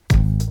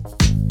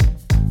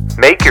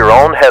Make your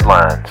own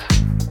headlines.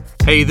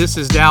 Hey, this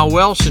is Dal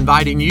Welsh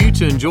inviting you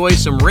to enjoy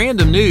some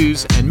random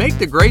news and make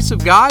the grace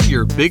of God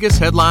your biggest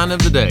headline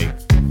of the day.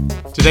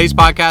 Today's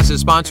podcast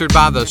is sponsored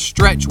by the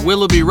Stretch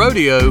Willoughby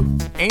Rodeo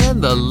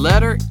and the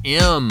letter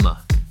M.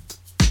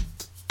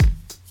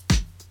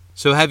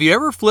 So have you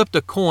ever flipped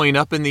a coin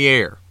up in the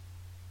air?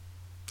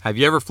 Have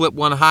you ever flipped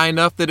one high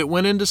enough that it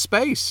went into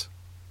space?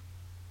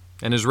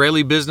 An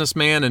Israeli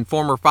businessman and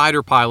former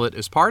fighter pilot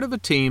is part of a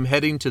team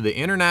heading to the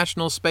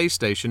International Space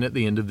Station at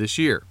the end of this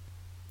year.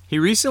 He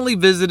recently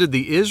visited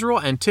the Israel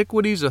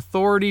Antiquities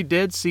Authority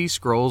Dead Sea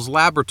Scrolls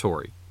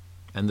Laboratory,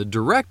 and the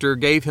director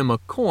gave him a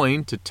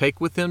coin to take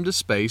with him to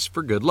space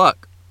for good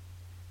luck.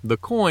 The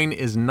coin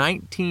is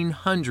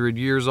 1,900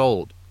 years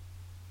old.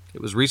 It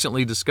was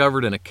recently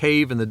discovered in a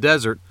cave in the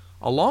desert,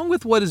 along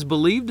with what is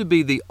believed to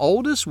be the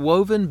oldest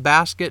woven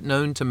basket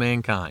known to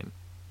mankind.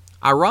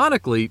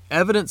 Ironically,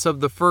 evidence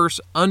of the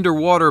first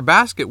underwater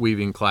basket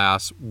weaving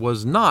class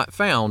was not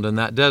found in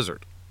that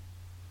desert.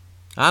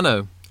 I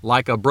know,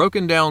 like a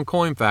broken down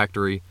coin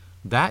factory,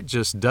 that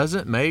just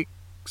doesn't make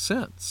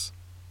sense.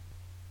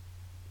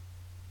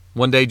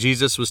 One day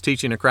Jesus was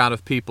teaching a crowd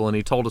of people, and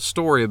he told a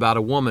story about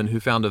a woman who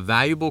found a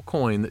valuable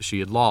coin that she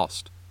had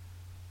lost.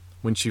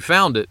 When she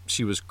found it,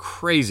 she was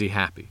crazy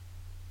happy.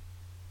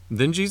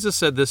 Then Jesus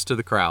said this to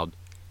the crowd: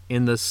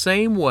 "In the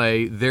same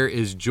way, there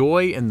is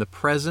joy in the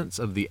presence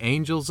of the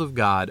angels of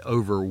God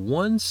over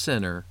one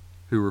sinner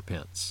who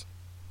repents."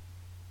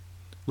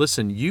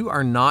 Listen, you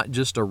are not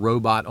just a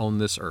robot on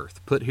this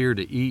earth, put here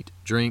to eat,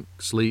 drink,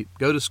 sleep,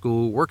 go to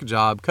school, work a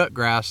job, cut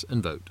grass,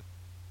 and vote.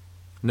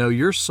 No,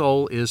 your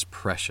soul is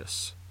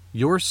precious.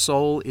 Your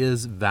soul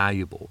is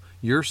valuable.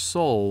 Your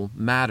soul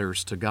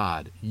matters to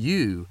God.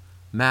 You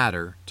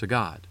matter to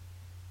God.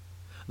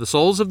 The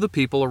souls of the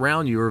people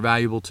around you are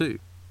valuable too.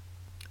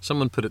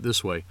 Someone put it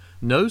this way: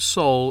 no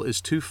soul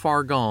is too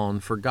far gone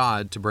for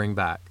God to bring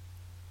back.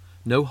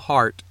 No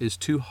heart is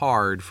too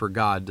hard for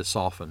God to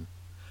soften.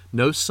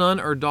 No son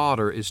or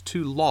daughter is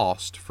too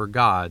lost for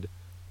God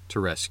to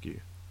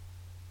rescue.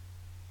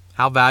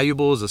 How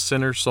valuable is a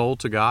sinner's soul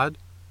to God?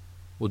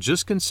 Well,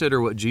 just consider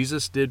what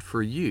Jesus did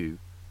for you,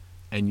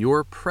 and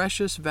your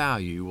precious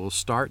value will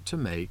start to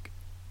make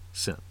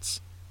sense.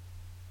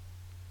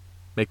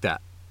 Make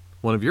that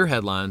one of your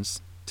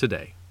headlines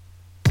today.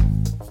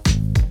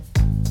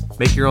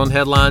 Make Your Own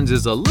Headlines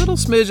is a little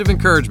smidge of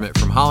encouragement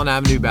from Holland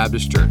Avenue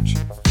Baptist Church.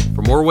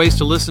 For more ways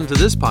to listen to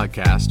this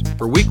podcast,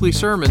 for weekly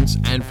sermons,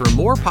 and for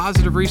more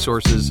positive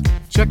resources,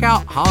 check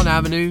out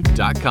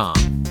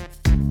hollandavenue.com.